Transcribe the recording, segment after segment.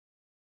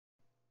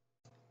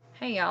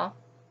Hey y'all.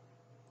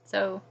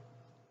 So,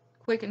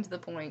 quick and to the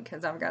point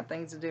because I've got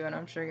things to do and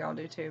I'm sure y'all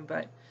do too.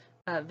 But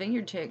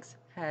Vineyard Chicks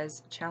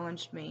has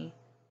challenged me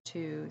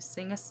to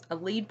sing a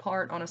lead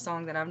part on a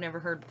song that I've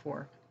never heard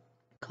before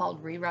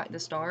called Rewrite the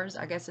Stars.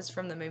 I guess it's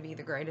from the movie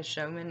The Greatest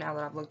Showman. Now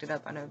that I've looked it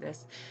up, I know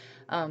this.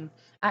 I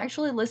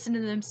actually listened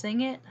to them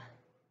sing it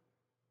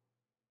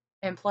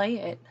and play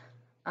it.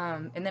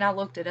 And then I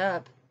looked it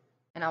up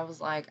and I was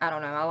like, I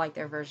don't know, I like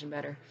their version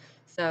better.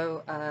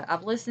 So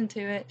I've listened to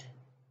it,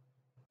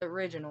 the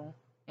original,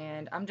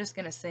 and I'm just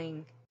gonna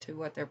sing to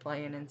what they're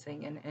playing and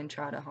singing and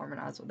try to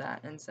harmonize with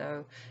that. And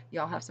so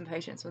y'all have some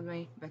patience with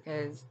me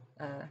because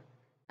I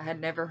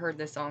had never heard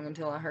this song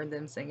until I heard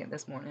them sing it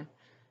this morning,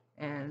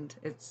 and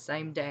it's the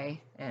same day,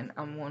 and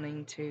I'm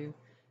wanting to.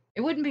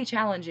 It wouldn't be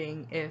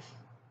challenging if,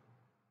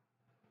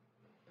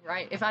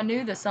 right, if I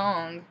knew the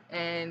song,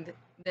 and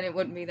then it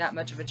wouldn't be that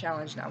much of a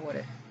challenge now, would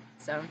it?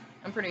 So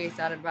I'm pretty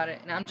excited about it,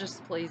 and I'm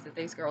just pleased that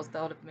these girls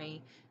thought of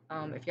me.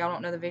 If y'all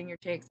don't know the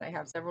Vineyard Chicks, they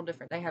have several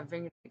different. They have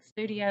Vineyard Chicks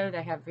Studio,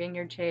 they have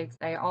Vineyard Chicks.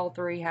 They all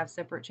three have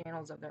separate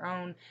channels of their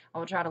own. I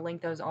will try to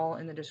link those all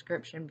in the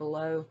description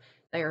below.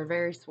 They are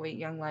very sweet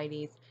young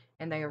ladies,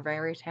 and they are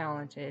very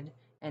talented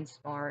and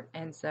smart.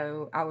 And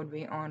so I would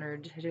be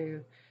honored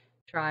to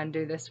try and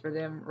do this for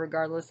them,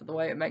 regardless of the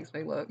way it makes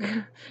me look.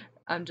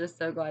 I'm just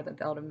so glad they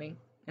thought of me.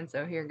 And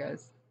so here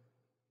goes.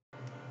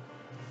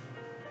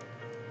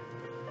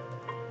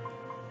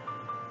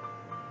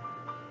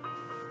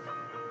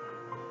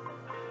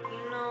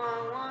 You know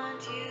I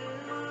want you.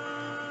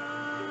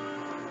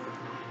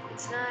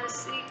 It's not a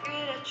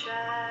secret I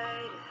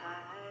try to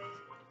hide.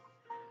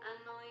 I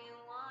know you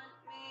want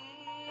me,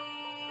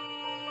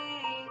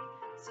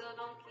 so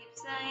don't keep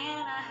saying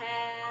our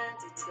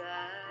hands are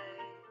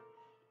tied.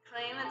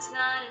 Claim it's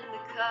not in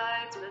the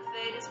cards, but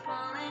fate is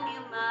pulling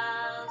you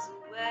miles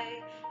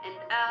away and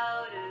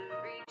out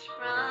of reach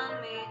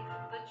from me.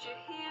 But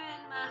you're here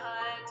in my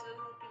heart, so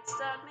who can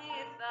stop me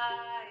if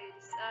I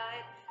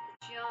decide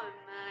that you're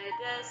my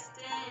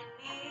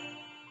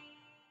destiny?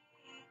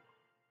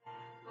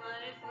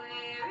 What if we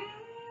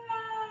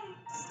rewrite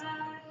the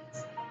stars?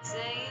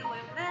 Say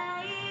we're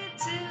made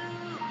to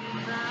be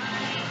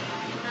mine.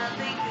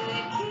 Nothing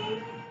could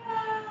keep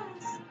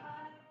us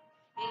apart.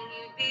 And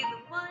you'd be the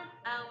one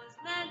I was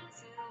meant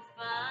to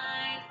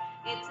find.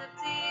 It's up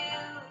to you,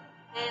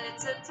 and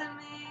it's up to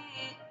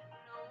me.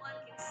 No one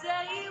can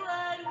say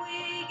what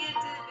we get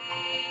to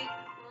be.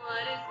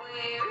 What if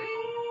we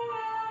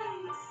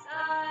rewrite the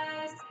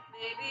stars?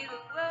 Maybe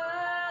the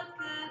world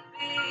could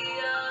be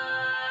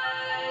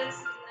ours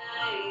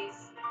tonight.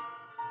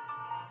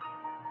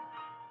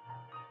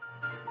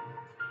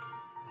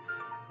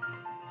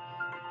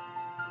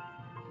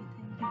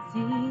 It's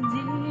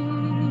easy.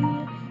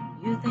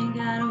 You think I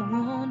don't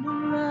want to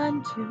run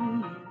to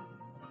you.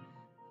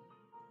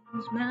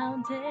 Those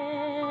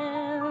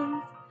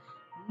mountains,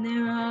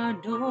 there are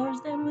doors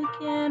that we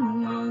can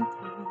walk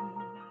through.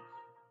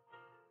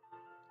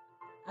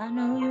 I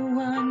know you're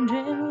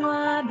wondering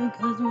why,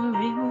 because we're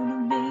able to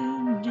be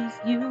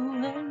just you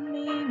and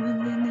me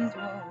within these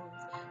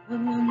walls. But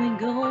when we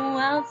go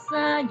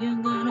outside,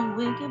 you're gonna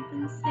wake up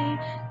and see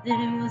that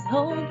it was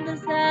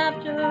hopeless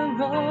after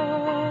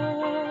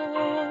all.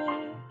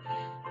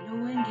 No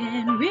one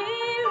can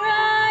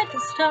rewrite the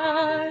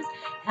stars.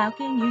 How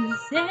can you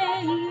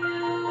say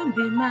you'd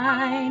be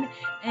mine?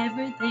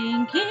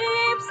 Everything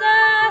keeps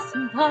us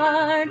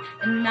apart,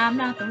 and I'm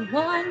not the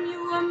one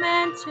you were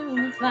meant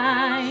to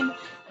find.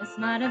 It's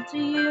not up to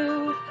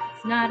you,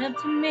 it's not up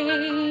to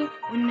me.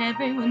 When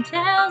everyone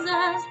tells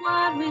us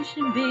what we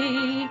should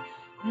be,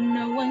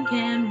 no one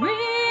can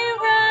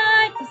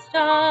rewrite the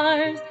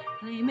stars,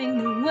 claiming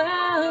the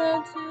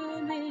world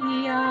to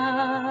be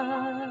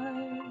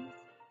ours.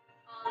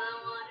 All I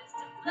want is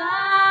to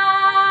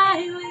Fly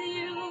with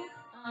you.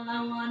 All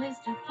I want is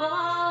to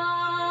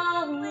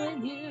fall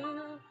with you.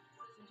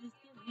 So just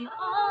give me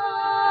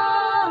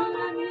all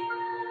of you.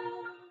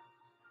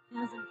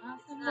 It's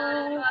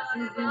impossible.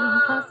 Is it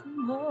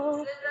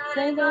impossible?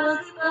 Say that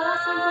it's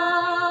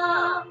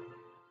possible.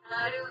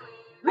 how do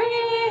we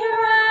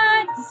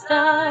Rewrite the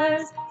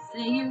stars.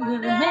 Say you were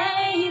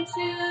made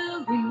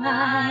to be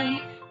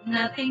mine.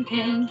 Nothing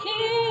can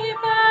keep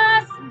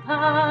us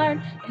apart,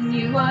 and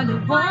you are the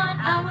one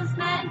I was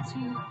meant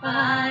to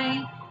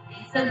find.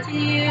 It's up to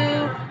you,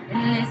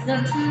 and it's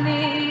up to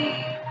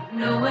me.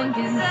 No one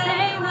can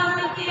say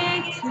what we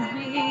get to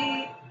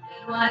be.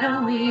 Why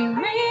don't we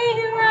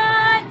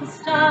rewrite the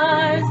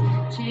stars,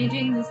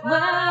 changing this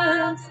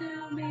world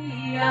to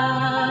be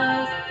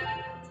ours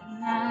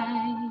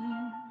tonight?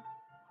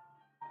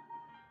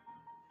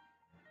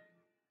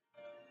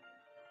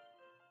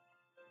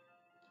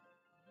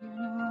 You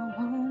know I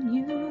want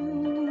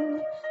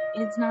you.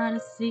 It's not a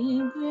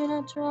secret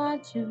I try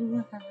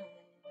to hide.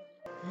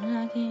 And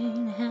I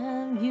can't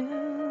have you.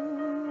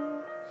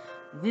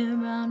 We're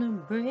bound to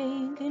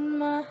break and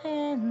my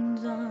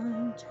hands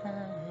are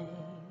tied.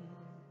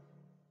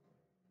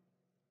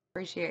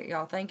 Appreciate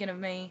y'all thinking of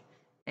me,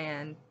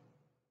 and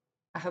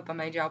I hope I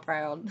made y'all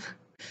proud.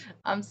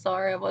 I'm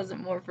sorry I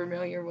wasn't more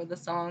familiar with the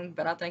song,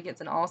 but I think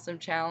it's an awesome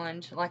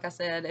challenge. Like I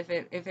said,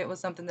 if it was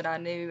something that I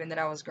knew and that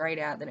I was great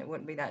at, then it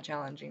wouldn't be that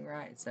challenging,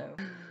 right? So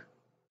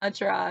I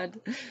tried.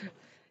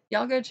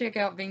 Y'all go check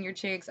out Vineyard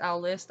Chicks. I'll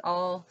list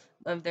all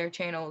of their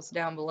channels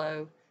down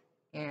below,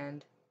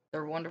 and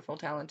they're wonderful,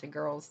 talented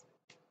girls.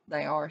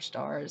 They are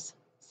stars.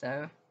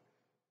 So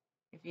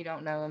if you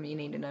don't know them, you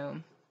need to know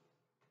them.